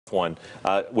one.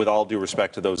 With all due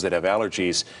respect to those that have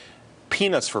allergies,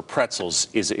 peanuts for pretzels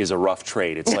is a rough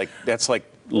trade. It's like that's like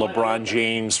LeBron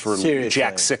James for Seriously.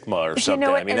 Jack Sikma or something.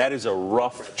 I mean, that is a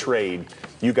rough trade.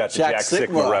 You got the Jack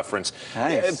Sikma reference.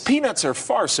 Nice. Peanuts are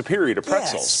far superior to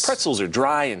pretzels. Yes. Pretzels are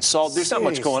dry and salt. There's not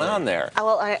much going on there.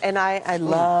 Well, I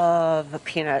love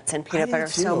peanuts and peanut butter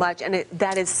so much, and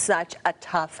that is such a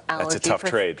tough allergy. That's a tough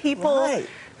trade. People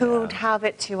who have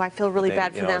it too. I feel really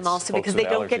bad for them also because they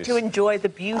don't get to enjoy the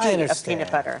beauty of peanut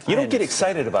butter. You don't get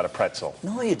excited about a pretzel.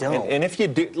 No, you don't. And if you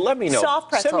do, let me know. Soft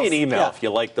pretzels. Send me an email if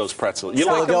you like those pretzels. You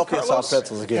like them, Philadelphia Carlos? soft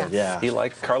pretzels are good. Yeah.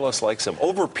 Carlos likes them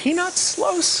over peanuts,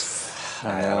 Los.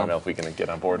 I don't know if we can get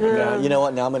on board with that. You know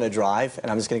what? Now I'm going to drive,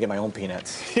 and I'm just going to get my own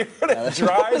peanuts. You're going to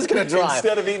drive? I'm just going to drive.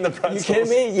 Instead of eating the pretzels? You kidding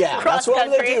me? Yeah. That's what I'm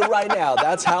going to do right now.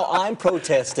 That's how I'm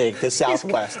protesting the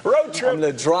Southwest. Road trip. I'm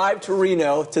going to drive to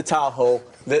Reno, to Tahoe,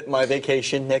 my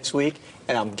vacation next week,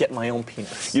 and I'm getting my own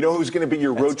peanuts. You know who's going to be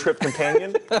your road trip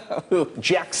companion?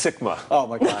 Jack Sikma. Oh,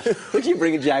 my gosh. Would you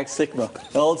bring a Jack Sikma?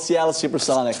 The old Seattle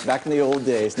Supersonic, back in the old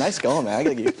days. Nice going, man. I got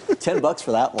to give you $10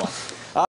 for that one.